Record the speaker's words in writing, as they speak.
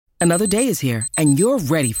Another day is here, and you're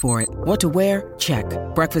ready for it. What to wear? Check.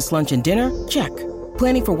 Breakfast, lunch, and dinner? Check.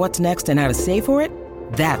 Planning for what's next and how to save for it?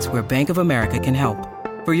 That's where Bank of America can help.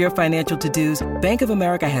 For your financial to-dos, Bank of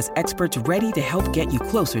America has experts ready to help get you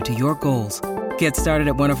closer to your goals. Get started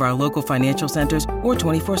at one of our local financial centers or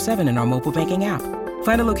 24/7 in our mobile banking app.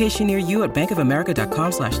 Find a location near you at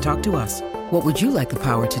bankofamerica.com/talktous. What would you like the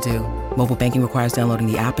power to do? Mobile banking requires downloading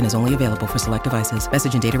the app and is only available for select devices.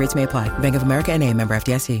 Message and data rates may apply. Bank of America N.A., member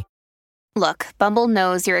FDIC. Look, Bumble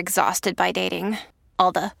knows you're exhausted by dating.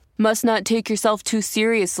 All the must not take yourself too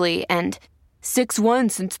seriously and 6'1"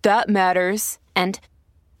 since that matters. And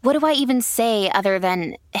what do I even say other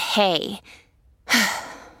than hey?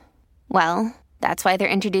 Well, that's why they're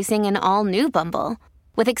introducing an all-new Bumble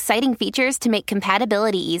with exciting features to make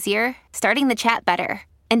compatibility easier, starting the chat better,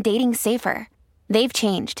 and dating safer. They've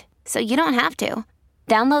changed, so you don't have to.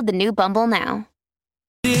 Download the new Bumble now.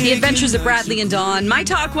 The Adventures of Bradley and Dawn. My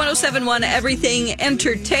Talk 107.1, everything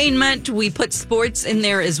entertainment. We put sports in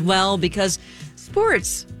there as well because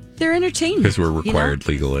sports, they're entertainment. Because we're required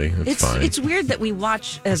legally. It's fine. It's weird that we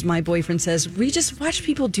watch, as my boyfriend says, we just watch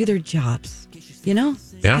people do their jobs, you know?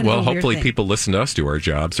 Yeah, well, hopefully people listen to us do our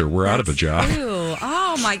jobs or we're out of a job. True.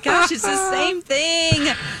 Oh, my gosh, it's the same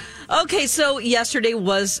thing. Okay, so yesterday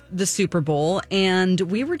was the Super Bowl, and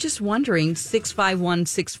we were just wondering,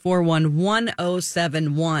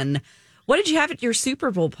 651-641-1071, what did you have at your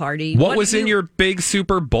Super Bowl party? What was in your big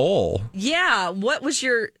Super Bowl? Yeah, what was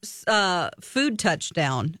your food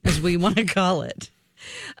touchdown, as we want to call it?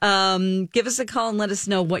 Give us a call and let us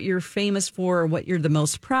know what you're famous for or what you're the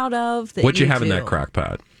most proud of. What'd you have in that crock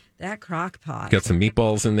pot? That crock pot. Got some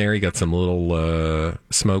meatballs in there. You got some little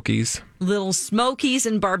smokies. Little smokies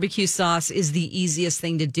and barbecue sauce is the easiest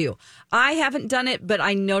thing to do. I haven't done it, but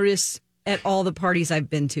I notice at all the parties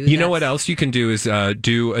I've been to. You know what else you can do is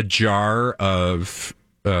do a jar of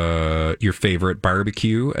your favorite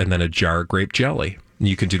barbecue and then a jar of grape jelly.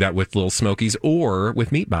 You can do that with little smokies or with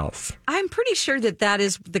meatballs. I'm pretty sure that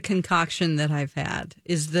is the concoction that I've had,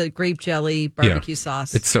 is the grape jelly barbecue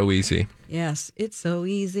sauce. It's so easy. Yes, it's so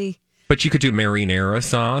easy. But you could do marinara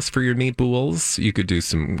sauce for your meatballs. You could do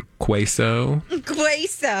some queso.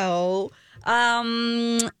 Queso.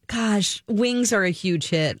 Gosh, wings are a huge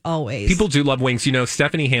hit always. People do love wings. You know,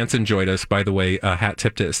 Stephanie Hansen joined us, by the way. Hat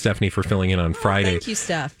tip to Stephanie for filling in on Friday. Thank you,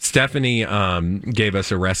 Steph. Stephanie gave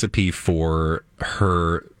us a recipe for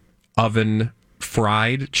her oven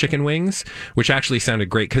fried chicken wings, which actually sounded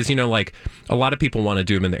great because, you know, like a lot of people want to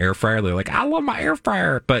do them in the air fryer. They're like, I love my air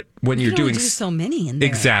fryer. But when you're doing do so many in there.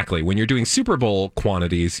 Exactly. When you're doing Super Bowl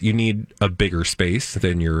quantities, you need a bigger space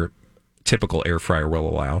than your typical air fryer will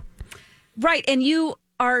allow. Right. And you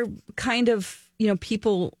are kind of, you know,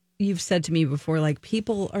 people, you've said to me before, like,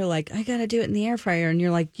 people are like, I got to do it in the air fryer. And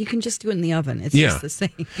you're like, you can just do it in the oven. It's just the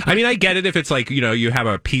same. I mean, I get it if it's like, you know, you have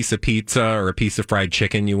a piece of pizza or a piece of fried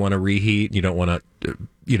chicken you want to reheat. You don't want to,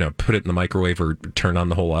 you know, put it in the microwave or turn on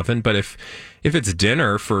the whole oven. But if it's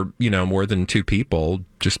dinner for, you know, more than two people,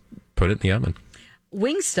 just put it in the oven.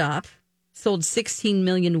 Wingstop sold 16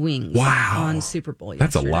 million wings on Super Bowl yesterday.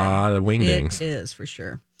 That's a lot of wingdings. It is, for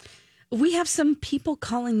sure. We have some people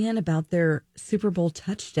calling in about their Super Bowl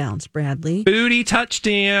touchdowns, Bradley. Booty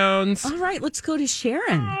touchdowns. All right, let's go to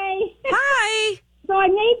Sharon. Hi. Hi. So I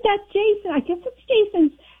made that Jason. I guess it's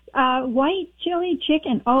Jason's white chili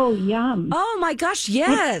chicken. Oh, yum. Oh, my gosh,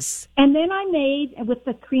 yes. And then I made with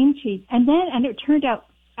the cream cheese. And it turned out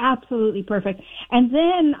absolutely perfect. And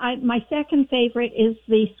then my second favorite is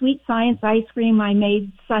the Sweet Science ice cream I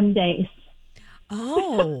made Sundays.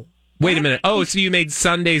 Oh. Wait a minute. Oh, so you made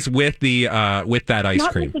sundaes with the with that ice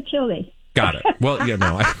Not cream? With the chili. Got it. Well, yeah,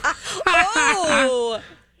 no. Oh,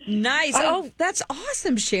 nice. Oh, that's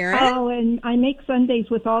awesome, Sharon. Oh, and I make sundaes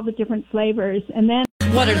with all the different flavors. And then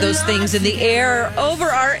what are those things in the air over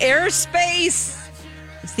our airspace?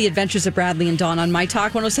 It's the Adventures of Bradley and Dawn on My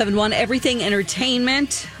Talk 107.1, everything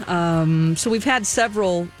entertainment. So we've had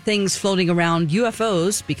several things floating around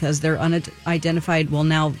UFOs because they're unidentified. Well,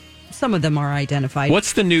 now some of them are identified.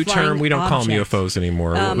 What's the new Flying term? We don't call them objects. UFOs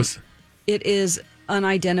anymore. What was? It is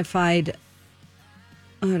unidentified.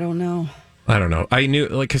 I don't know. I knew,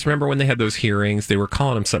 like, because remember when they had those hearings, they were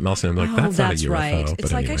calling them something else, and I'm like, that's not a UFO. Right. It's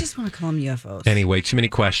but like, anyway. I just want to call them UFOs. Anyway, too many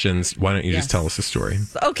questions. Why don't you just tell us the story?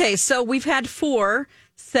 Okay, so we've had 4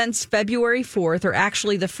 since February 4th, or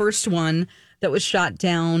actually the first one that was shot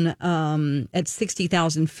down at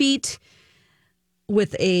 60,000 feet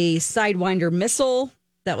with a Sidewinder missile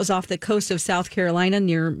that was off the coast of South Carolina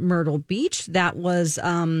near Myrtle Beach. That was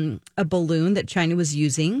a balloon that China was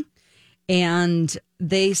using. And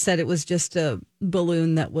they said it was just a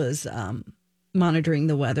balloon that was monitoring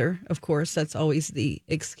the weather. Of course, that's always the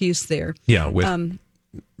excuse there. Yeah.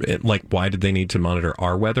 Why did they need to monitor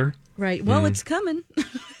our weather? Right. Well, it's coming.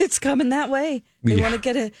 It's coming that way. They want to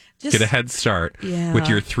get a head start with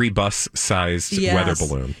your 3 bus sized weather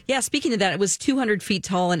balloon. Yeah. Speaking of that, it was 200 feet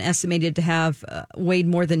tall and estimated to have weighed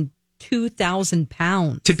more than 2,000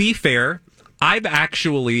 pounds. To be fair, I've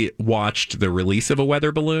actually watched the release of a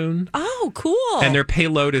weather balloon. Oh, cool. And their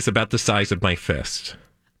payload is about the size of my fist.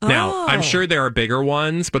 Now, I'm sure there are bigger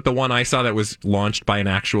ones, but the one I saw that was launched by an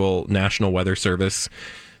actual National Weather Service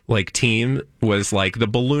team was like the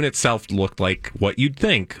balloon itself looked like what you'd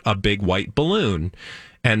think, a big white balloon.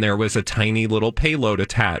 And there was a tiny little payload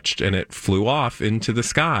attached, and it flew off into the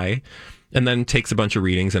sky and then takes a bunch of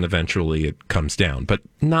readings, and eventually it comes down, but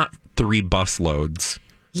not 3 bus loads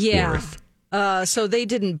worth. So they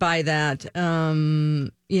didn't buy that.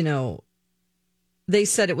 They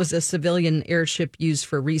said it was a civilian airship used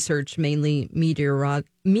for research, mainly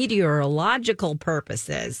meteorological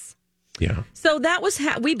purposes. Yeah. So that was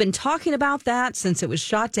we've been talking about that since it was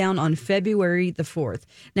shot down on February the 4th.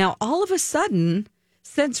 Now, all of a sudden,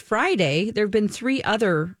 since Friday, there have been 3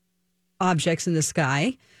 other objects in the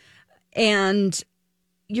sky. And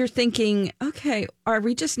you're thinking, okay, are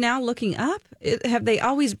we just now looking up? Have they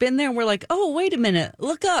always been there? And we're like, oh, wait a minute,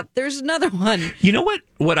 look up. There's another one. You know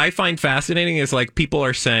what I find fascinating is people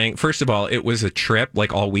are saying, first of all, it was a trip.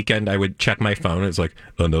 All weekend, I would check my phone. It's like,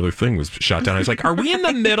 another thing was shot down. I was like, are we in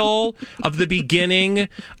the middle of the beginning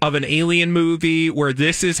of an alien movie where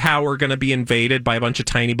this is how we're going to be invaded by a bunch of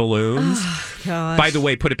tiny balloons? Oh, gosh. By the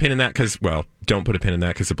way, put a pin in that don't put a pin in that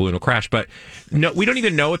because the balloon will crash. But no, we don't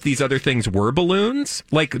even know if these other things were balloons.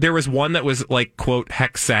 There was one that was quote,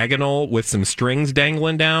 hexagonal with some strings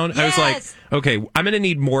dangling down. Yes. I was like, okay, I'm going to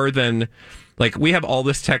need more than we have all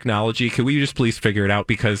this technology. Could we just please figure it out?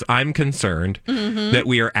 Because I'm concerned that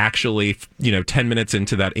we are actually, 10 minutes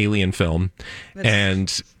into that alien film.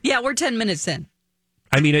 Yeah, we're 10 minutes in.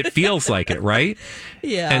 I mean, it feels like it, right?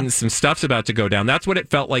 Yeah. And some stuff's about to go down. That's what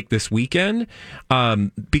it felt like this weekend,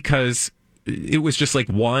 because it was just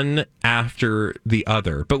one after the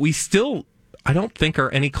other. But we still, I don't think, are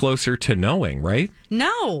any closer to knowing, right?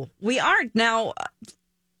 No, we aren't. Now,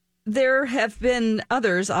 there have been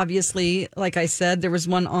others, obviously. Like I said, there was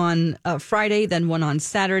one on Friday, then one on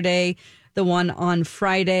Saturday. The one on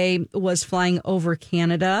Friday was flying over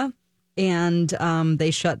Canada, and they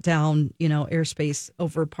shut down, airspace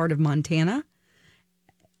over part of Montana.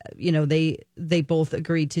 They both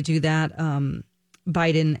agreed to do that.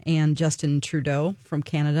 Biden and Justin Trudeau from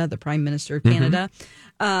Canada, the Prime Minister of Canada.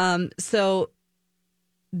 So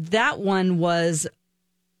that one was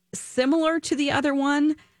similar to the other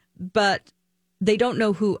one, but they don't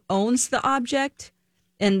know who owns the object,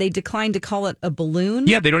 and they declined to call it a balloon.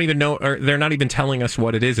 Yeah, they don't even know, or they're not even telling us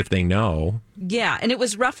what it is if they know. Yeah, and it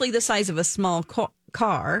was roughly the size of a small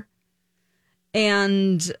car,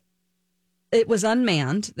 and it was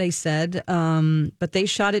unmanned, they said, but they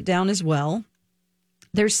shot it down as well.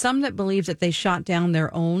 There's some that believe that they shot down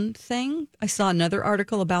their own thing. I saw another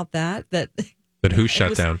article about that. But who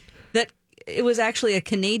shut down? That it was actually a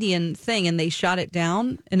Canadian thing, and they shot it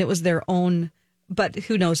down, and it was their own. But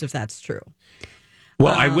who knows if that's true?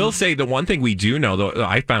 Well, I will say the one thing we do know, though,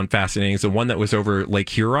 I found fascinating, is the one that was over Lake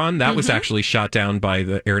Huron. That was actually shot down by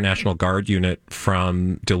the Air National Guard unit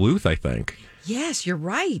from Duluth, I think. Yes, you're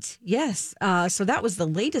right. Yes. So that was the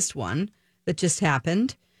latest one that just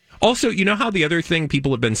happened. Also, you know how the other thing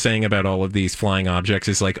people have been saying about all of these flying objects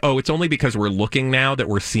is it's only because we're looking now that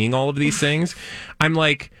we're seeing all of these things. I'm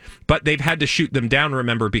like, but they've had to shoot them down,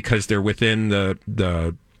 remember, because they're within the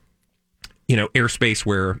airspace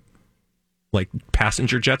where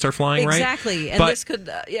passenger jets are flying, right? Exactly. And this could,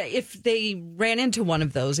 if they ran into one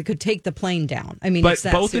of those, it could take the plane down. I mean, but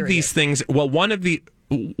both of these things,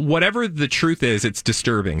 whatever the truth is, it's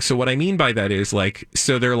disturbing. So what I mean by that is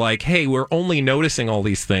so they're like, hey, we're only noticing all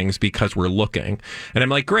these things because we're looking. And I'm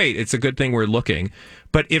like, great, it's a good thing we're looking.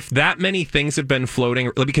 But if that many things have been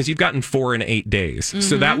floating, because you've gotten 4 in 8 days,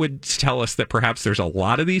 so that would tell us that perhaps there's a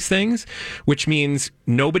lot of these things, which means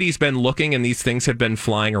nobody's been looking and these things have been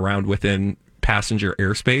flying around within passenger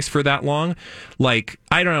airspace for that long. I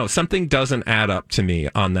don't know, something doesn't add up to me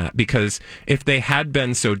on that, because if they had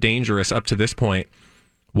been so dangerous up to this point,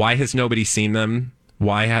 why has nobody seen them?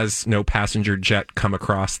 Why has no passenger jet come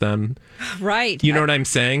across them? Right. You know what I'm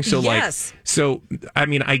saying? So yes. I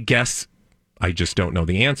mean, I guess I just don't know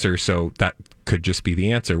the answer. So that could just be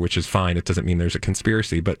the answer, which is fine. It doesn't mean there's a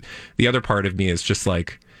conspiracy. But the other part of me is just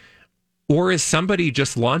or is somebody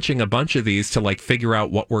just launching a bunch of these to figure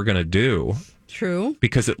out what we're going to do? True.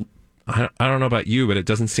 Because I don't know about you, but it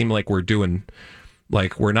doesn't seem like we're doing,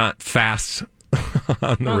 we're not fast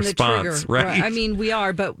on the response, trigger. right? I mean, we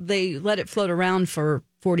are, but they let it float around for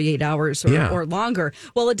 48 hours or longer.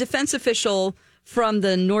 Well, a defense official from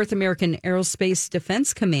the North American Aerospace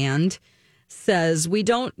Defense Command says we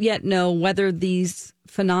don't yet know whether these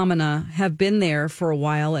phenomena have been there for a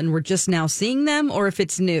while and we're just now seeing them, or if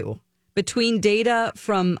it's new. Between data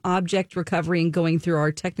from object recovery and going through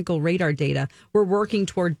our technical radar data, we're working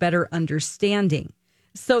toward better understanding.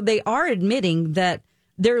 So they are admitting that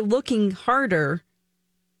they're looking harder,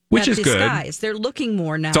 which is the good. Skies. They're looking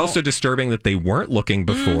more now. It's also disturbing that they weren't looking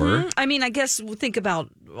before. I mean, I guess think about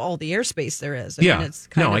all the airspace there is. I mean, it's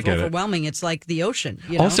kind of overwhelming. It's like the ocean.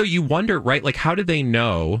 You know? Also, you wonder, right? Like, how did they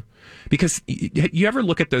know? Because you ever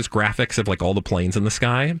look at those graphics of like all the planes in the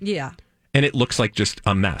sky? Yeah. And it looks like just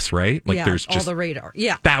a mess, right? Like there's just all the radar.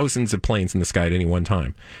 Yeah. Thousands of planes in the sky at any one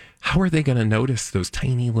time. How are they going to notice those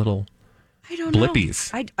tiny little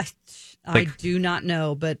blippies? I do not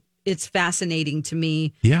know, but it's fascinating to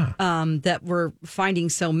me. Yeah. That we're finding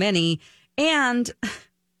so many. And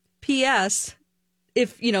P.S.,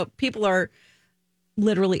 if, people are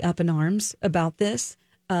literally up in arms about this,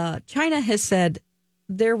 China has said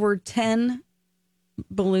there were 10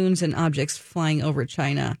 balloons and objects flying over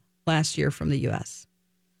China last year from the U.S.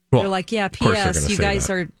 They're like, yeah, P.S., you guys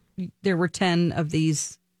there were 10 of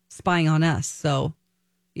these spying on us. So,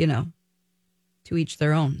 to each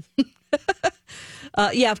their own.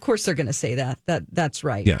 Of course they're going to say that. That's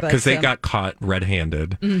right. Yeah, because they got caught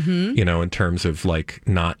red-handed, in terms of like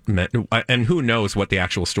not meant. And who knows what the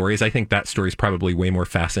actual story is. I think that story is probably way more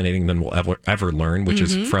fascinating than we'll ever learn, which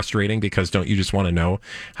is frustrating because don't you just want to know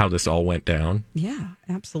how this all went down? Yeah,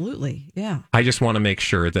 absolutely. Yeah. I just want to make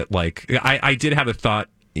sure that I did have a thought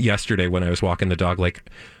yesterday when I was walking the dog, like,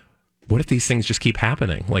 what if these things just keep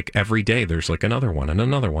happening? Like every day there's like another one and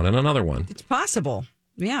another one and another one. It's possible.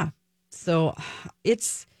 Yeah. So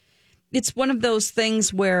it's one of those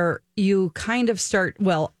things where you kind of start,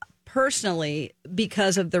 personally,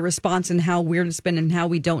 because of the response and how weird it's been and how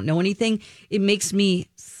we don't know anything, it makes me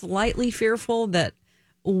slightly fearful that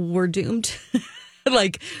we're doomed.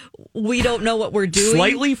 Like, we don't know what we're doing.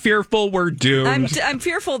 Slightly fearful we're doomed. I'm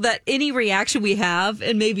fearful that any reaction we have,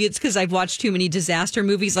 and maybe it's because I've watched too many disaster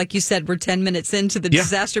movies. Like you said, we're 10 minutes into the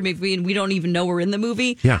disaster movie and we don't even know we're in the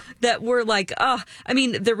movie. Yeah. That we're like,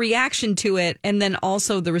 the reaction to it and then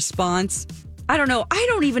also the response. I don't know. I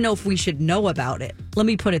don't even know if we should know about it. Let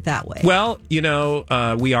me put it that way. Well,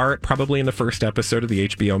 we are probably in the first episode of the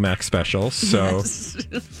HBO Max special. So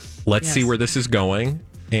let's see where this is going.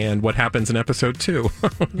 And what happens in episode 2.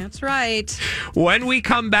 That's right. When we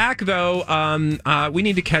come back, though, we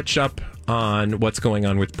need to catch up on what's going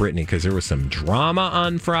on with Britney because there was some drama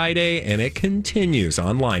on Friday and it continues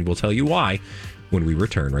online. We'll tell you why when we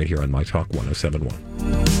return right here on My Talk 1071.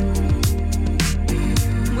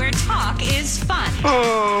 Where talk is fun.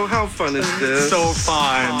 Oh, how fun is this? So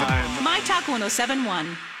fun. My Talk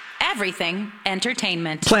 1071. Everything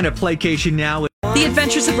entertainment. Plan a playcation now. The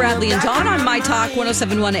Adventures of Bradley and Dawn on My Talk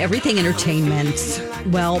 1071, Everything Entertainment.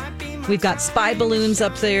 Well, we've got spy balloons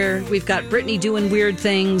up there. We've got Britney doing weird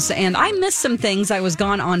things. And I missed some things. I was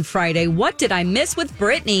gone on Friday. What did I miss with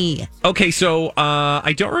Britney? Okay, so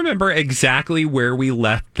I don't remember exactly where we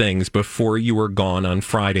left things before you were gone on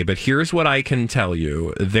Friday, but here's what I can tell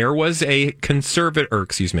you. There was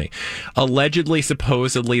allegedly,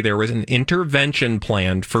 supposedly, there was an intervention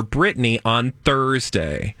planned for Britney on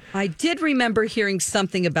Thursday. I did remember hearing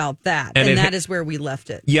something about that, and that is where we left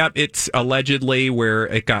it. Yep, it's allegedly where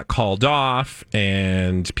it got called off,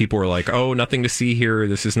 and people were like, oh, nothing to see here.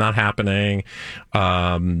 This is not happening.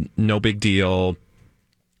 No big deal.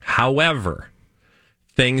 However,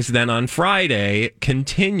 things then on Friday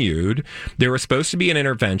continued. There was supposed to be an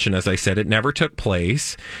intervention. As I said, it never took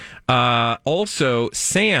place. Also,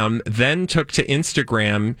 Sam then took to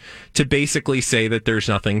Instagram to basically say that there's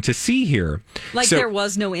nothing to see here. Like there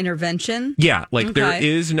was no intervention? Yeah, there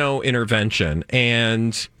is no intervention.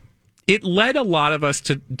 And it led a lot of us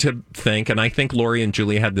to think, and I think Lori and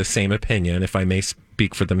Julie had the same opinion, if I may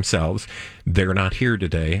speak for themselves. They're not here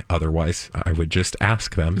today. Otherwise, I would just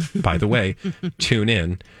ask them. By the way, tune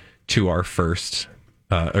in to our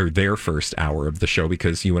their first hour of the show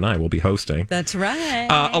because you and I will be hosting. That's right.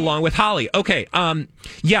 Along with Holly. Okay. I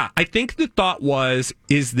think the thought was,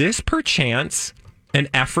 is this perchance an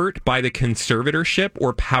effort by the conservatorship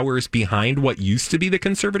or powers behind what used to be the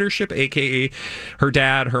conservatorship, aka her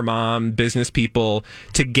dad, her mom, business people,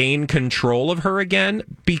 to gain control of her again?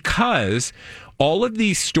 Because all of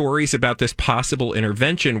these stories about this possible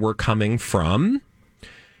intervention were coming from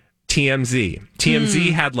TMZ.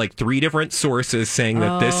 TMZ had like 3 different sources saying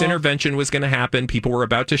that this intervention was going to happen. People were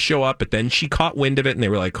about to show up, but then she caught wind of it and they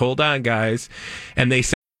were like, hold on, guys. And they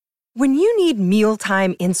said, When you need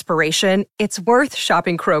mealtime inspiration, it's worth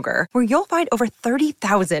shopping Kroger, where you'll find over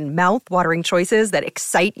 30,000 mouth-watering choices that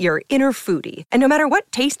excite your inner foodie. And no matter what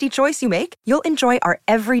tasty choice you make, you'll enjoy our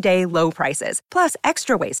everyday low prices, plus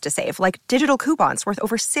extra ways to save, like digital coupons worth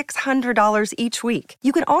over $600 each week.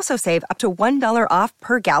 You can also save up to $1 off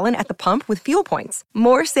per gallon at the pump with fuel points.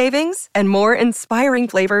 More savings and more inspiring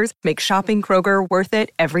flavors make shopping Kroger worth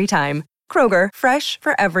it every time. Kroger, fresh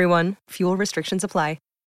for everyone. Fuel restrictions apply.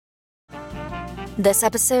 This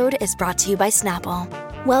episode is brought to you by Snapple.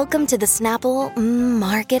 Welcome to the Snapple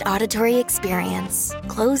Market Auditory Experience.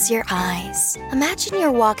 Close your eyes. Imagine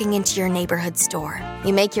you're walking into your neighborhood store.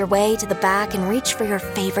 You make your way to the back and reach for your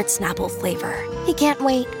favorite Snapple flavor. You can't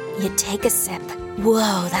wait. You take a sip.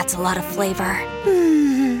 Whoa, that's a lot of flavor.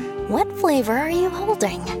 What flavor are you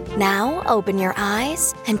holding? Now open your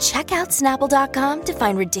eyes and check out Snapple.com to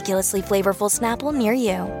find ridiculously flavorful Snapple near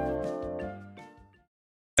you.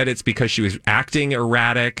 that it's because she was acting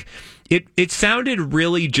erratic. It sounded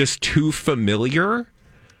really just too familiar,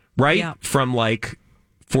 right? Yeah. From like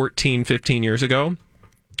 14, 15 years ago,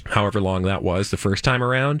 however long that was the first time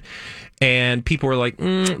around. And people were like,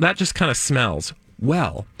 that just kind of smells.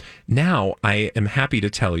 Well, now I am happy to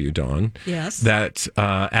tell you, Dawn, yes, that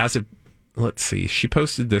as of, let's see, she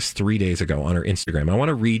posted this 3 days ago on her Instagram. I want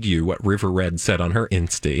to read you what River Red said on her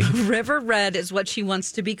Insta. River Red is what she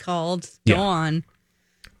wants to be called. Yeah. Go on.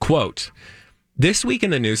 Quote, this week in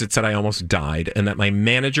the news, it said I almost died and that my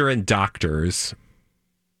manager and doctors,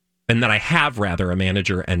 and that I have rather a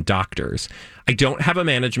manager and doctors. I don't have a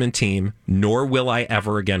management team, nor will I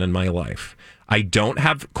ever again in my life. I don't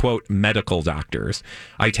have, quote, medical doctors.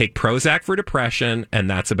 I take Prozac for depression, and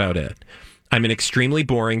that's about it. I'm an extremely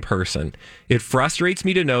boring person. It frustrates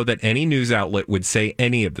me to know that any news outlet would say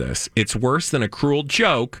any of this. It's worse than a cruel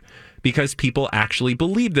joke because people actually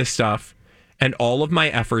believe this stuff. And all of my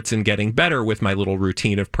efforts in getting better with my little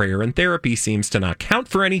routine of prayer and therapy seems to not count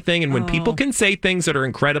for anything. And when people can say things that are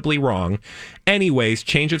incredibly wrong, anyways,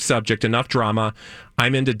 change of subject, enough drama.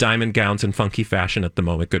 I'm into diamond gowns and funky fashion at the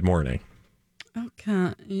moment. Good morning.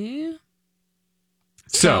 Okay.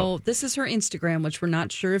 So this is her Instagram, which we're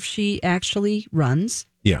not sure if she actually runs.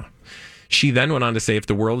 Yeah. She then went on to say, if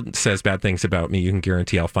the world says bad things about me, you can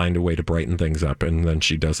guarantee I'll find a way to brighten things up. And then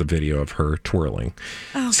she does a video of her twirling.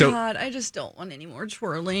 Oh, God, I just don't want any more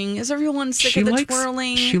twirling. Is everyone sick of the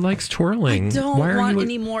twirling? She likes twirling. I don't want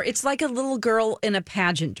any more. It's like a little girl in a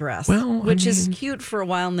pageant dress, which is cute for a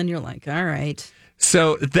while. And then you're like, all right.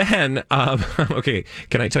 So then, okay,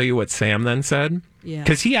 can I tell you what Sam then said? Yeah.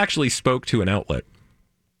 Because he actually spoke to an outlet.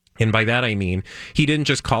 And by that, I mean, he didn't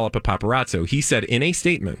just call up a paparazzo. He said in a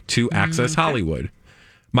statement to Access Hollywood,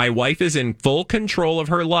 my wife is in full control of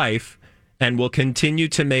her life and will continue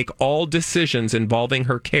to make all decisions involving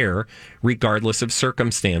her care, regardless of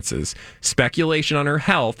circumstances. Speculation on her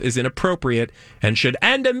health is inappropriate and should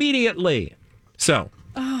end immediately. So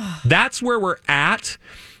that's where we're at.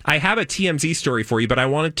 I have a TMZ story for you, but I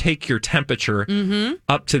want to take your temperature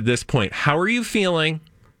up to this point. How are you feeling?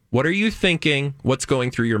 What are you thinking? What's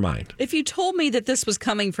going through your mind? If you told me that this was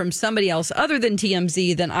coming from somebody else other than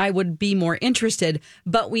TMZ, then I would be more interested.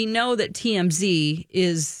 But we know that TMZ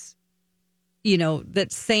is, that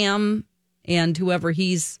Sam and whoever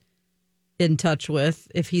he's in touch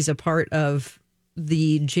with, if he's a part of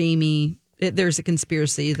the Jamie, there's a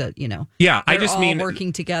conspiracy that, Yeah, I just mean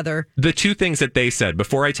working together. The two things that they said,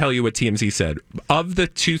 before I tell you what TMZ said, of the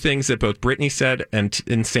two things that both Brittany said and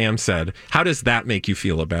Sam said, how does that make you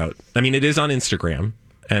feel about? I mean, it is on Instagram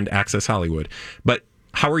and Access Hollywood, but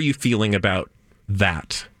how are you feeling about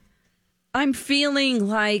that? I'm feeling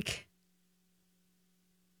like...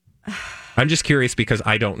 I'm just curious because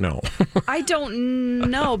I don't know. I don't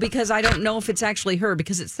know because I don't know if it's actually her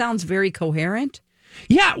because it sounds very coherent.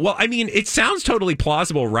 Yeah, well, I mean, it sounds totally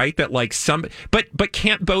plausible, right? That like but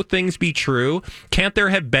can't both things be true? Can't there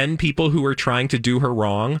have been people who are trying to do her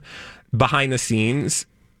wrong behind the scenes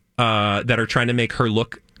that are trying to make her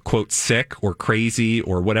look, quote, sick or crazy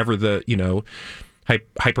or whatever the,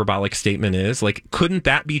 hyperbolic statement is? Like, couldn't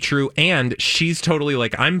that be true? And she's totally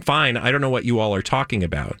like, I'm fine. I don't know what you all are talking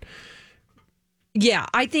about. Yeah,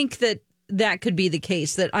 I think that could be the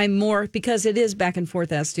case, that I'm more, because it is back and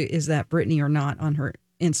forth as to is that Brittany or not on her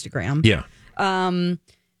Instagram. Yeah.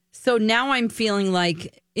 So now I'm feeling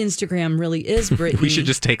like Instagram really is Brittany. We should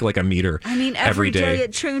just take like a meter. I mean, every day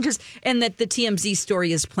it changes, and that the TMZ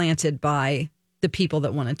story is planted by the people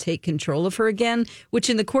that want to take control of her again, which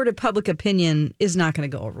in the court of public opinion is not going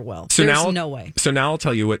to go over well. There's no way. So now I'll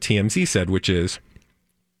tell you what TMZ said, which is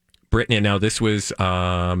Britney. Now this was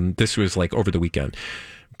like over the weekend.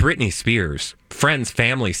 Britney Spears, friends,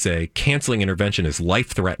 family say canceling intervention is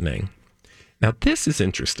life-threatening. Now this is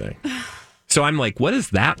interesting. So I'm like, what does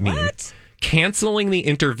that mean? What? Canceling the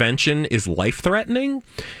intervention is life-threatening?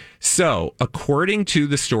 So, according to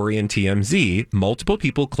the story in TMZ, multiple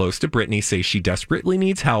people close to Britney say she desperately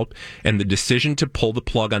needs help, and the decision to pull the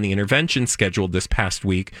plug on the intervention scheduled this past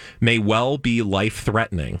week may well be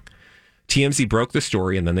life-threatening. TMZ broke the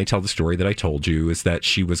story, and then they tell the story that I told you, is that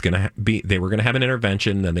she was going to they were going to have an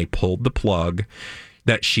intervention, then they pulled the plug,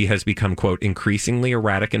 that she has become, quote, increasingly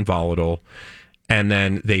erratic and volatile. And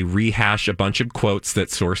then they rehash a bunch of quotes that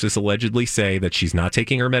sources allegedly say that she's not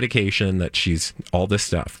taking her medication, that she's all this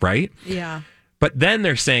stuff, right? Yeah. But then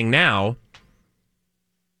they're saying now,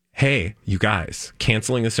 hey, you guys,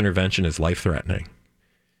 canceling this intervention is life-threatening.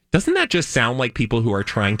 Doesn't that just sound like people who are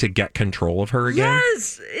trying to get control of her again?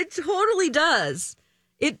 Yes, it totally does.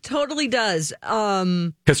 It totally does.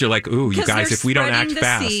 Because you're like, ooh, you guys, if we don't act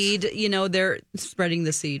fast. Seed, they're spreading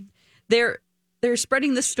the seed. They're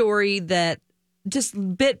spreading the story that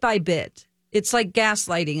just bit by bit. It's like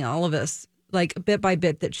gaslighting all of us, like bit by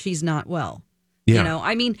bit, that she's not well. Yeah.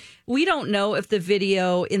 I mean, we don't know if the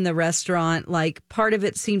video in the restaurant, like part of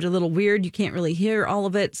it seemed a little weird. You can't really hear all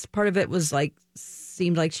of it. Part of it was like,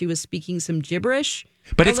 seemed like she was speaking some gibberish.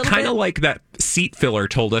 But it's kind of like that seat filler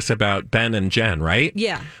told us about Ben and Jen, right?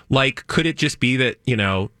 Yeah. Like, could it just be that,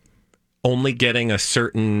 only getting a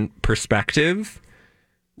certain perspective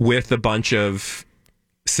with a bunch of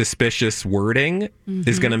suspicious wording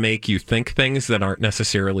is going to make you think things that aren't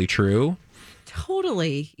necessarily true?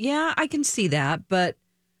 Totally. Yeah, I can see that. But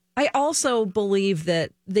I also believe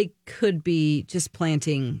that they could be just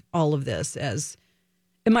planting all of this as...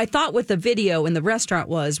 And my thought with the video in the restaurant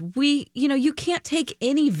was, you can't take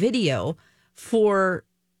any video for,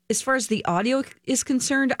 as far as the audio is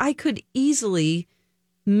concerned, I could easily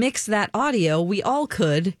mix that audio, we all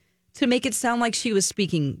could, to make it sound like she was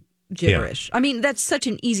speaking gibberish. Yeah. I mean, that's such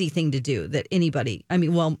an easy thing to do that anybody,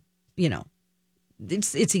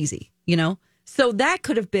 it's easy, So that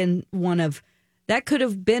could have been one of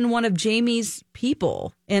Jamie's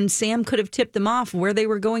people, and Sam could have tipped them off where they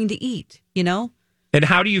were going to eat, And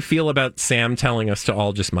how do you feel about Sam telling us to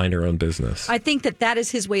all just mind our own business? I think that is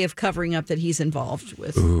his way of covering up that he's involved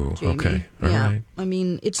with Ooh, Jamie. Okay. All right. I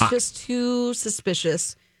mean, it's just too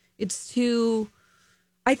suspicious. It's too...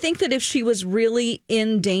 I think that if she was really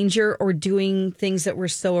in danger or doing things that were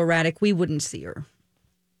so erratic, we wouldn't see her.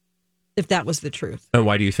 If that was the truth. And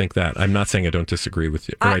why do you think that? I'm not saying I don't disagree with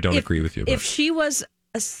you, or I don't agree with you. But. If she was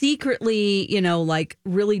secretly, like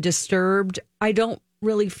really disturbed, I don't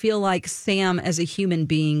really feel like Sam as a human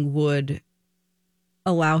being would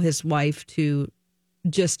allow his wife to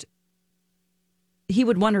he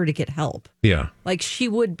would want her to get help. Yeah. Like she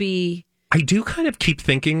would be. I do kind of keep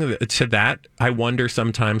thinking to that. I wonder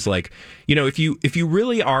sometimes, like, if you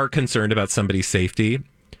really are concerned about somebody's safety,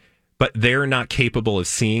 but they're not capable of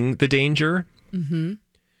seeing the danger,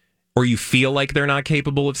 or you feel like they're not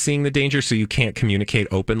capable of seeing the danger, so you can't communicate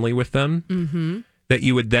openly with them, that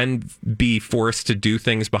you would then be forced to do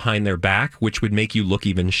things behind their back, which would make you look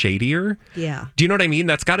even shadier. Yeah. Do you know what I mean?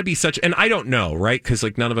 That's got to be such, and I don't know, right? Because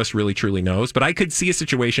none of us really truly knows, but I could see a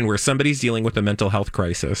situation where somebody's dealing with a mental health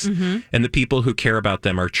crisis, and the people who care about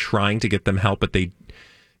them are trying to get them help, but they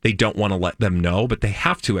don't want to let them know, but they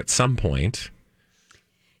have to at some point.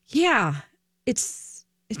 Yeah, it's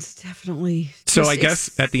definitely. So I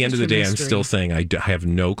guess at the end of the day, I'm still saying I have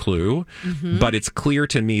no clue, but it's clear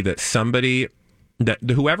to me that that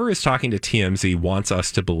whoever is talking to TMZ wants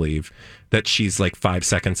us to believe that she's like 5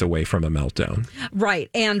 seconds away from a meltdown. Right.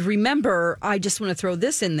 And remember, I just want to throw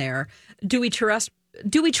this in there. Do we trust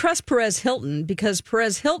Perez Hilton? Because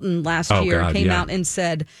Perez Hilton last year came out and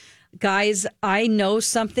said, guys, I know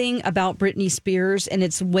something about Britney Spears and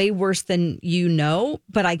it's way worse than you know,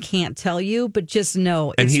 but I can't tell you, but just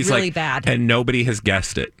know it's really bad. And nobody has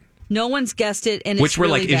guessed it. No one's guessed it, and which it's we're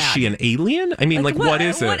really like, bad. Is she an alien? I mean, what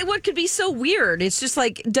is it? What could be so weird? It's just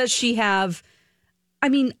like, does she have? I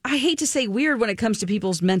mean, I hate to say weird when it comes to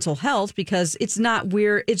people's mental health because it's not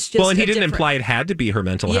weird. It's just and he didn't imply it had to be her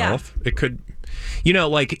mental health. It could,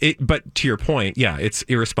 But to your point, it's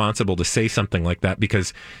irresponsible to say something like that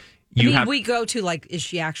because. We go to like, is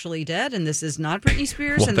she actually dead? And this is not Britney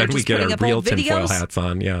Spears. Well, and then they're just we get putting our up real old tinfoil videos. hats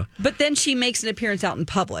on, yeah. But then she makes an appearance out in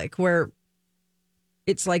public where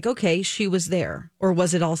it's like, okay, she was there, or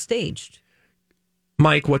was it all staged?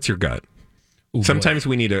 Mike, what's your gut? Ooh, Sometimes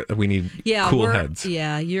we need cool heads.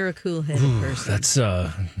 Yeah, you're a cool-headed person. That's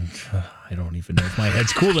I don't even know if my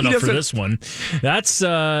head's cool enough for this one. That's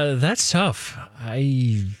tough.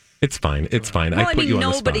 It's fine. It's fine. Well, I put you on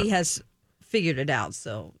the spot. nobody has figured it out.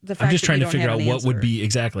 So the fact I'm just that trying you to don't figure have out an what answer. would be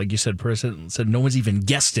exactly like you said. Person said no one's even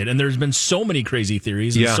guessed it, and there's been so many crazy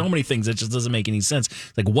theories and so many things that just doesn't make any sense.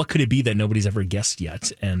 Like, what could it be that nobody's ever guessed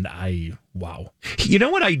yet? And wow. You know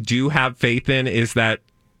what I do have faith in is that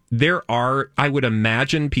there are, I would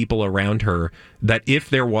imagine, people around her that if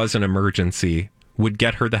there was an emergency would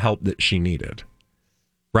get her the help that she needed.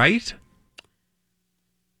 Right?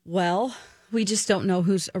 Well, we just don't know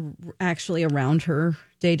who's actually around her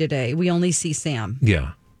day to day. We only see Sam.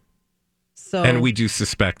 Yeah. So, and we do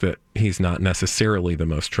suspect that he's not necessarily the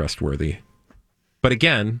most trustworthy. But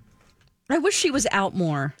again, I wish she was out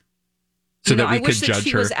more. So that we could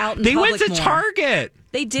judge her. They went to Target.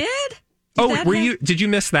 They did? Did you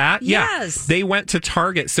miss that? Yes. Yeah. They went to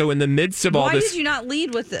Target. So in the midst of all this. Why did you not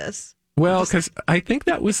lead with this? Well, because I think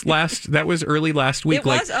that was early last week. It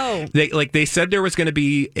was? Oh. They said there was going to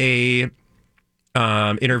be a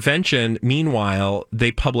intervention. Meanwhile,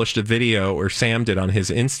 they published a video, or Sam did on his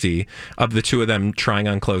Insta, of the two of them trying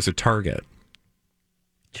on clothes at Target.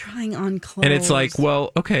 Trying on clothes. And it's like,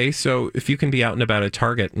 well, okay, so if you can be out and about at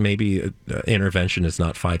Target, maybe intervention is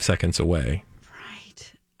not 5 seconds away.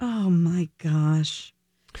 Right. Oh, my gosh.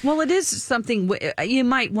 Well, it is something you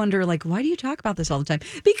might wonder, like, why do you talk about this all the time?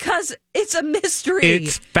 Because it's a mystery.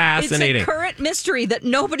 It's fascinating. It's a current mystery that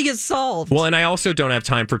nobody has solved. Well, and I also don't have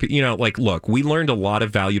time for, look, we learned a lot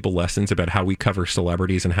of valuable lessons about how we cover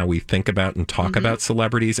celebrities and how we think about and talk about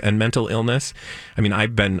celebrities and mental illness. I mean,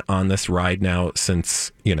 I've been on this ride now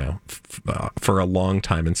since, for a long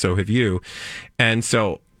time, and so have you. And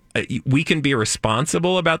so we can be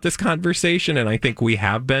responsible about this conversation, and I think we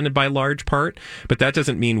have been by large part, but that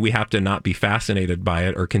doesn't mean we have to not be fascinated by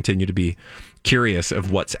it or continue to be curious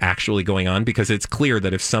of what's actually going on, because it's clear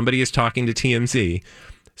that if somebody is talking to TMZ,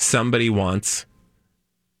 somebody wants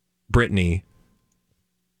Britney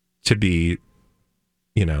to be,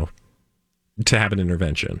 to have an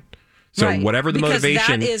intervention. So whatever the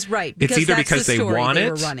motivation, that is right. It's either because they want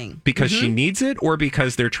it, because she needs it, or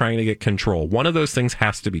because they're trying to get control. One of those things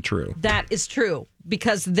has to be true. That is true,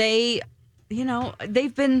 because they've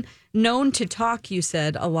been known to talk, you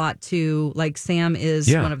said, a lot to, like, Sam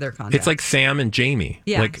is one of their contacts. It's like Sam and Jamie.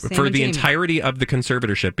 Yeah, like Sam for and the Jamie. entirety of the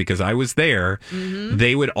conservatorship, because I was there,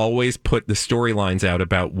 they would always put the storylines out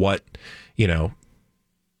about what,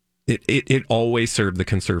 it always served the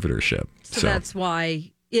conservatorship. So that's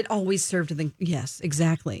why it always served to think, yes,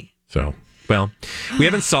 exactly. So, well, we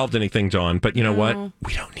haven't solved anything, Dawn, but you know what?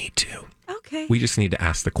 We don't need to. Okay. We just need to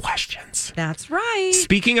ask the questions. That's right.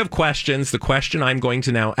 Speaking of questions, the question I'm going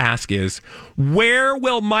to now ask is, where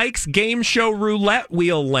will Mike's game show roulette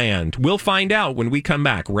wheel land? We'll find out when we come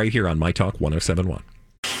back right here on My Talk 107.1.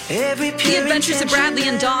 The Adventures of Bradley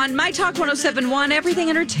and Dawn, My Talk 107.1, everything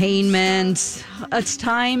entertainment. It's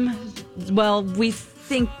time. Well,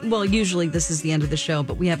 usually this is the end of the show,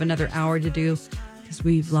 but we have another hour to do because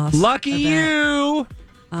we've lost. Lucky you!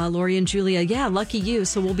 Lori and Julia, lucky you.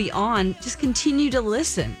 So we'll be on. Just continue to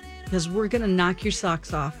listen because we're going to knock your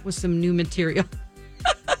socks off with some new material.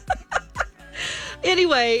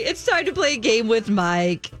 Anyway, it's time to play a game with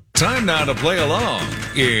Mike. Time now to play along.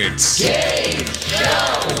 It's Game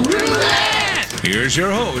Show Roulette! Here's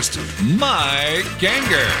your host, Mike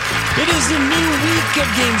Ganger. It is the new week of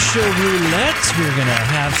Game Show Roulette. We're going to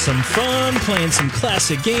have some fun playing some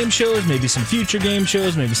classic game shows, maybe some future game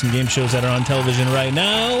shows, maybe some game shows that are on television right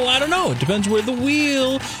now. I don't know. It depends where the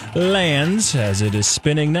wheel lands as it is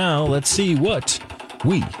spinning now. Let's see what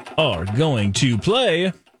we are going to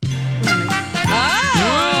play.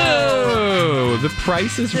 Oh, the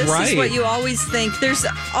Price is Right. This is what you always think. There's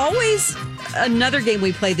always another game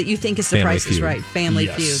we play that you think is The Price is Right. Family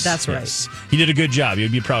Feud. That's right. He did a good job.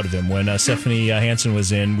 You'd be proud of him. When Stephanie Hansen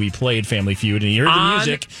was in, we played Family Feud, and he heard the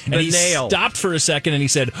music, and he stopped for a second, and he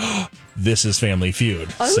said, "This is Family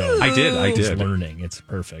Feud." Ooh. So I did. He's learning. It's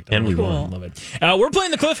perfect. And we won. Love it. We're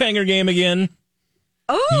playing the cliffhanger game again.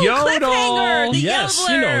 Oh, Cliffhanger, the yes,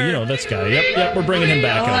 yodeler. you know this guy. Yep. We're bringing him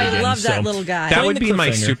back out again. I love that little guy. That would be my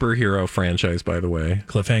superhero franchise, by the way.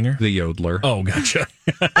 Cliffhanger? The Yodeler. Oh, gotcha.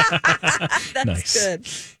 That's nice. good.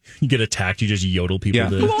 You get attacked, you just yodel people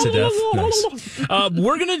to death. Nice.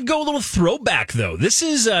 We're going to go a little throwback, though. This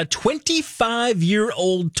is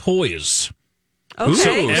 25-year-old toys.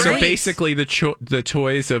 Okay. So basically the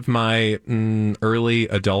toys of my early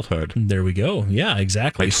adulthood. There we go. Yeah,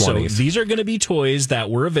 exactly. My So 20s. these are going to be toys that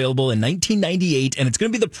were available in 1998, and it's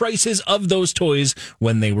going to be the prices of those toys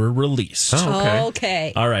when they were released. Oh, okay.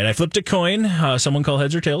 Okay. All right, I flipped a coin. Someone call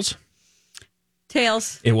heads or tails?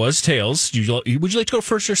 Tails. It was tails. Would you like to go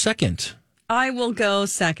first or second? I will go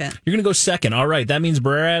second. You're going to go second. All right. That means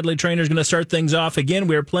Bradley Trainer's going to start things off again.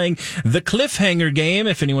 We're playing the cliffhanger game.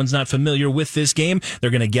 If anyone's not familiar with this game, they're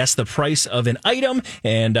going to guess the price of an item.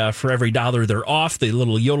 And for every $1 they're off, the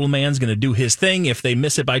little yodel man's going to do his thing. If they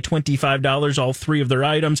miss it by $25, all three of their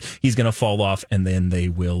items, he's going to fall off and then they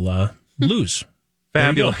will lose.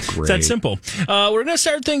 Fabulous. It's that simple. We're going to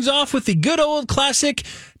start things off with the good old classic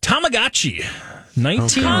Tamagotchi.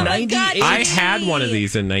 1998. I had one of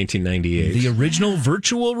these in 1998. The original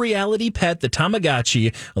virtual reality pet, the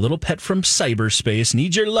Tamagotchi, a little pet from cyberspace.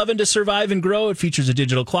 Needs your loving to survive and grow. It features a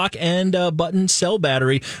digital clock and a button cell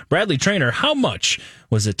battery. Bradley Trainer, how much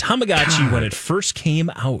was a Tamagotchi when it first came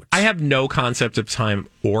out? I have no concept of time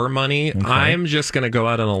or money. Okay. I'm just going to go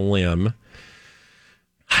out on a limb.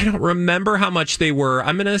 I don't remember how much they were.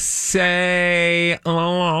 I'm going to say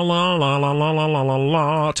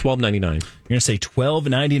 $12.99. You're going to say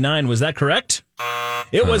 $12.99. Was that correct?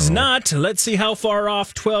 It was not. Let's see how far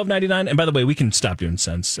off $12.99. And by the way, we can stop doing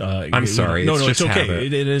cents. I'm sorry. No, it's it's just okay.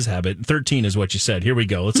 habit. It is habit. 13 is what you said. Here we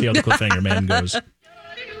go. Let's see how the cliffhanger man goes.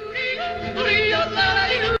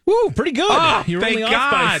 Woo, pretty good. Oh, You're thank only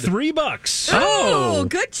off by God. $3. Oh,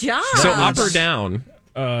 good job. So up or down?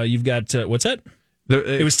 You've got, what's that?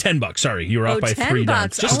 It was $10. Sorry, you were off by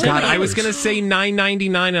 $3. Just God, I was going to say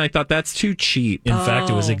 $9.99, and I thought that's too cheap. In fact,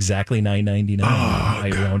 it was exactly $9.99. I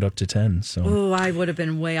round up to 10. So, oh, I would have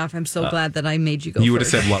been way off. I'm so glad that I made you go. You would have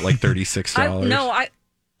first. said what, like $36? Oh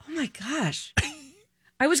my gosh.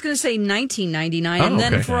 I was going to say $19.99, and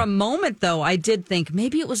then okay. for a moment though, I did think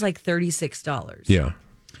maybe it was like $36. Yeah.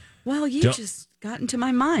 Well, you just got into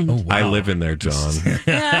my mind. oh, wow. I live in there, Dawn.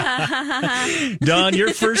 Don,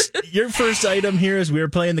 your first item here as we were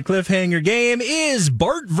playing the cliffhanger game is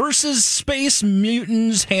Bart versus Space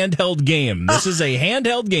Mutants handheld game. This is a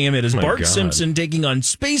handheld game. It is My Bart God. Simpson taking on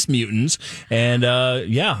Space Mutants, and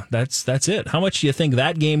yeah, that's it. How much do you think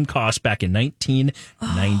that game cost back in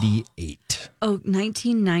 1998? Oh,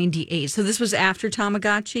 1998. So this was after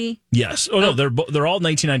Tamagotchi? Yes. Oh no, they're all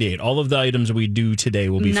 1998. All of the items we do today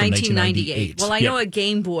will be from 1998. Well, I know a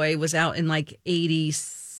Game Boy was out in like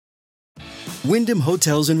 80s. Wyndham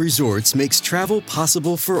Hotels and Resorts makes travel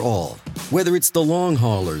possible for all. Whether it's the long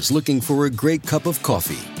haulers looking for a great cup of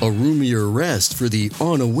coffee, a roomier rest for the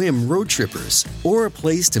on-a-whim road trippers, or a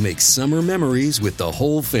place to make summer memories with the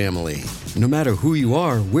whole family. No matter who you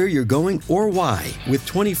are, where you're going, or why, with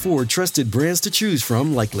 24 trusted brands to choose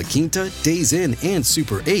from like La Quinta, Days Inn, and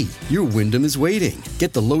Super 8, your Wyndham is waiting.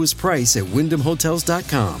 Get the lowest price at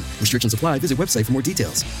WyndhamHotels.com. Restrictions apply. Visit website for more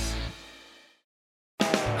details.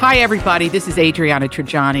 Hi, everybody. This is Adriana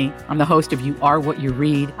Trajani. I'm the host of You Are What You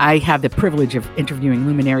Read. I have the privilege of interviewing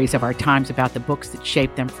luminaries of our times about the books that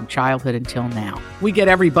shaped them from childhood until now. We get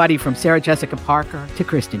everybody from Sarah Jessica Parker to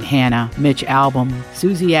Kristen Hanna, Mitch Albom,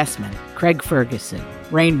 Susie Essman, Craig Ferguson,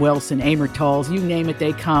 Rainn Wilson, Amor Tolls, you name it,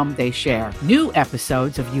 they come, they share. New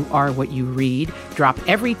episodes of You Are What You Read drop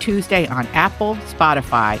every Tuesday on Apple,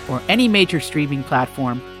 Spotify, or any major streaming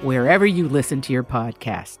platform wherever you listen to your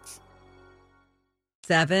podcasts.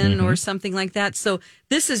 7 or something like that. So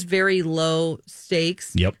this is very low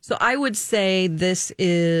stakes. Yep. So I would say this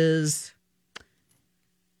is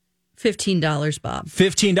 $15, Bob.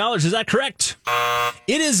 $15. Is that correct?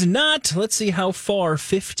 It is not. Let's see how far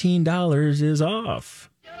 $15 is off.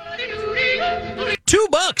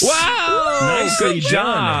 $2. Wow! Nicely Good done.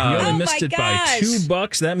 job. You only Oh missed my it gosh. by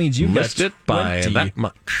 $2. That means you Missed got it by that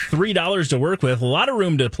much. $3 to work with. A lot of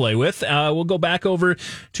room to play with. We'll go back over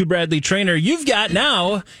to Bradley Trainer. You've got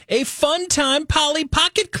now a Fun Time Polly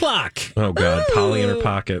Pocket Clock. Oh, God. Polly in her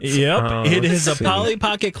pockets. Yep, Oh, it let's is a see. Polly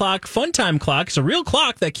Pocket Clock, Fun Time Clock. It's a real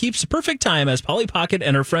clock that keeps the perfect time as Polly Pocket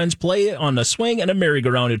and her friends play on a swing and a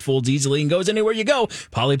merry-go-round. It folds easily and goes anywhere you go.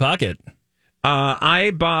 Polly Pocket.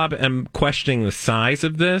 Bob, am questioning the size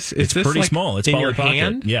of this. Is It's this pretty like small. It's in Polly your Pocket.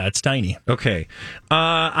 hand? Yeah, it's tiny. Okay.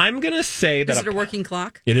 I'm going to say that Is it a working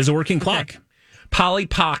clock? It is a working clock. Polly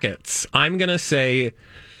Pockets. I'm going to say,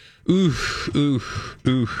 ooh.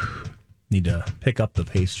 Need to pick up the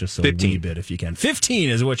pace just a 15. wee bit if you can.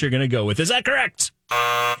 15 is what you're going to go with. Is that correct?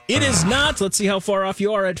 It is not. Let's see how far off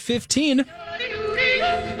you are at 15.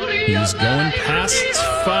 He's going past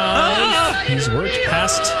 5. He's worked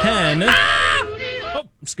past 10. Oh,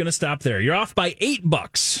 It's going to stop there. You're off by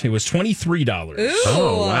 $8. It was $23. Ooh.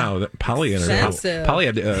 Oh, wow. Polly Expensive. Polly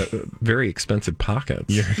had very expensive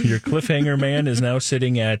pockets. Your cliffhanger man is now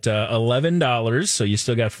sitting at $11, so you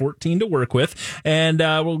still got $14 to work with. And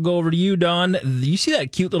we'll go over to you, Dawn. You see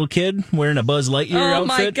that cute little kid wearing a Buzz Lightyear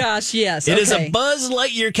outfit? Oh, my gosh, yes. It is a Buzz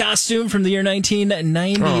Lightyear costume from the year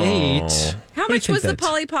 1998. Oh. How much was the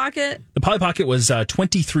Polly Pocket? The Polly Pocket was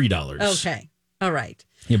 $23. Okay. All right.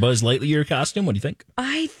 Your Buzz Lightyear costume, what do you think?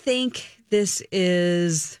 I think this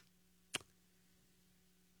is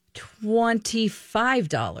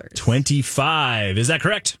 $25. 25. Is that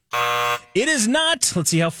correct? It is not.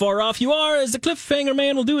 Let's see how far off you are as the cliffhanger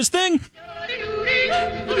man will do his thing.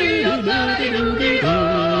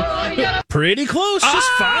 Pretty close.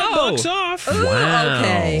 Just $5 off. Ooh, Wow.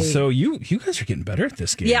 Okay. So you guys are getting better at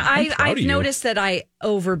this game. Yeah, I'm proud I've of you. noticed that I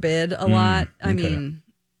overbid a lot. I mean,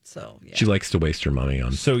 so yeah. She likes to waste her money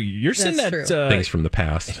on So you're sitting That's at things from the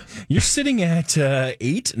past. you're sitting at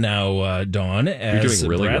 8 now, Dawn. As doing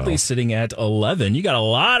really Bradley's well. sitting at 11. You got a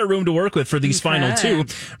lot of room to work with for these final two.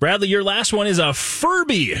 Bradley, your last one is a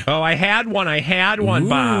Furby. Oh, I had one, Ooh,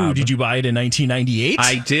 Bob. did you buy it in 1998?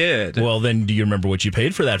 I did. Well, then do you remember what you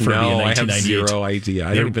paid for that Furby in No, I have 1998? zero idea.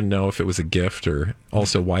 I don't even know if it was a gift or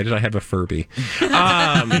also why did I have a Furby?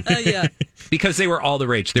 Yeah. Because they were all the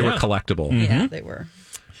rage. They were collectible. Yeah, they were.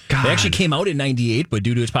 God. They actually came out in 98, but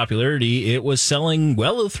due to its popularity, it was selling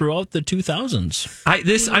well throughout the 2000s.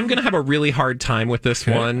 I'm going to have a really hard time with this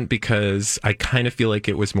one because I kind of feel like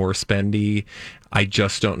it was more spendy. I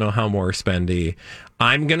just don't know how more spendy.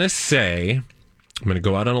 I'm going to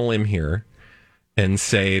go out on a limb here and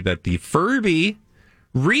say that the Furby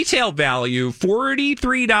retail value,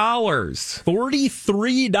 $43.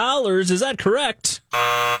 $43, is that correct?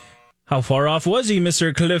 How far off was he,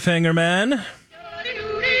 Mr. Cliffhanger Man?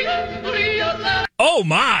 Oh,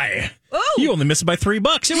 my! Oh. You only missed it by $3. It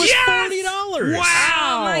was $40.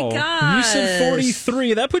 Oh my god! You said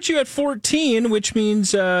 43. That puts you at 14, which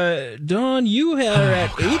means, Dawn, you are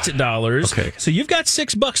at $8. Okay. So you've got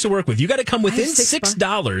 $6 to work with. You got to come within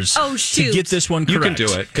 $6 Oh, shoot. to get this one correct. You can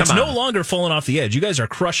do it. Come it's on. no longer falling off the edge. You guys are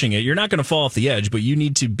crushing it. You're not going to fall off the edge, but you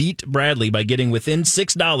need to beat Bradley by getting within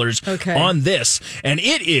 $6 on this. And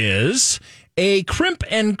it is a crimp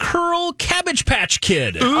and curl Cabbage Patch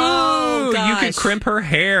Kid. Oh, you can crimp her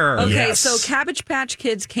hair. Okay, Yes. so Cabbage Patch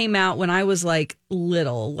Kids came out when I was like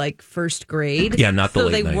little, like first grade. Yeah, not the so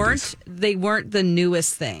late they 90s. weren't the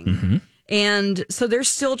newest thing. And so they're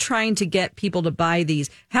still trying to get people to buy these.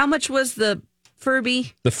 How much was the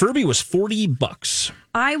Furby? The Furby was $40.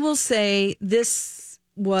 I will say this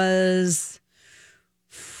was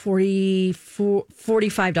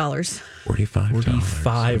 $45.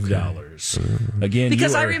 $45. Again,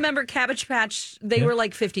 Because you I are- remember Cabbage Patch, they were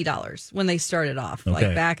like $50 when they started off, like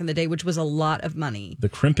Okay. back in the day, which was a lot of money. the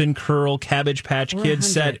Crimp and Curl Cabbage Patch Or Kid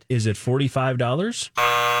set 100. is at $45.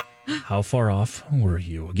 How far off were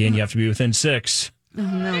you? Again, you have to be within 6. Oh,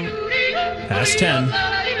 no. Past 10.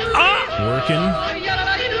 Working.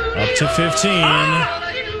 Up to 15.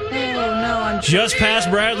 Oh, no. I'm Just past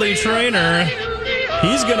Bradley Trainer.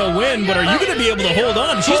 He's going to win, but are you going to be able to hold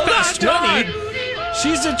on? She's past 20.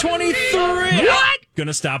 She's at 23. What? Going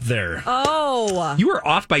to stop there. Oh. You were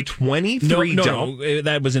off by 23. No,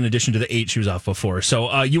 that was in addition to the 8 she was off before. So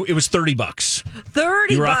it was $30. $30.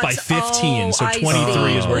 You were off by 15, so I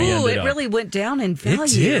 23 see. is where you Ooh, ended it up. really went down in value. It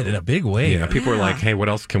did in a big way. Yeah, people were like, "Hey, what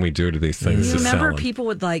else can we do to these things?" You to remember sell them? people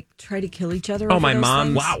would like try to kill each other? Oh, over my those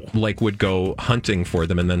mom, things? like would go hunting for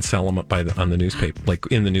them and then sell them up on the newspaper, like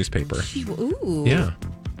in the newspaper. Ooh. Yeah.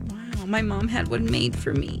 Wow, my mom had one made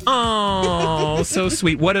for me. Oh, so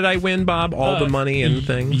sweet. What did I win, Bob? All the money and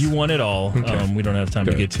things? You won it all. Okay. We don't have time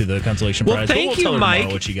to Good. get to the consolation Well, prize. but thank we'll you, tell her tomorrow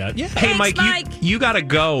Mike. what you got. Yeah. Hey, Thanks, Mike, Mike. you got to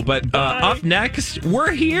go. But up next,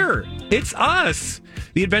 we're here. It's us.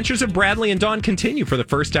 The adventures of Bradley and Dawn continue for the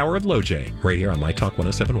first hour of LoJ, right here on My Talk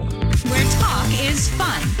 107.1. Where talk is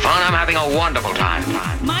fun. Fun, I'm having a wonderful time.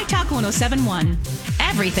 My Talk 107.1.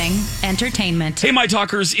 Everything entertainment. Hey, my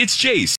talkers, it's Jace.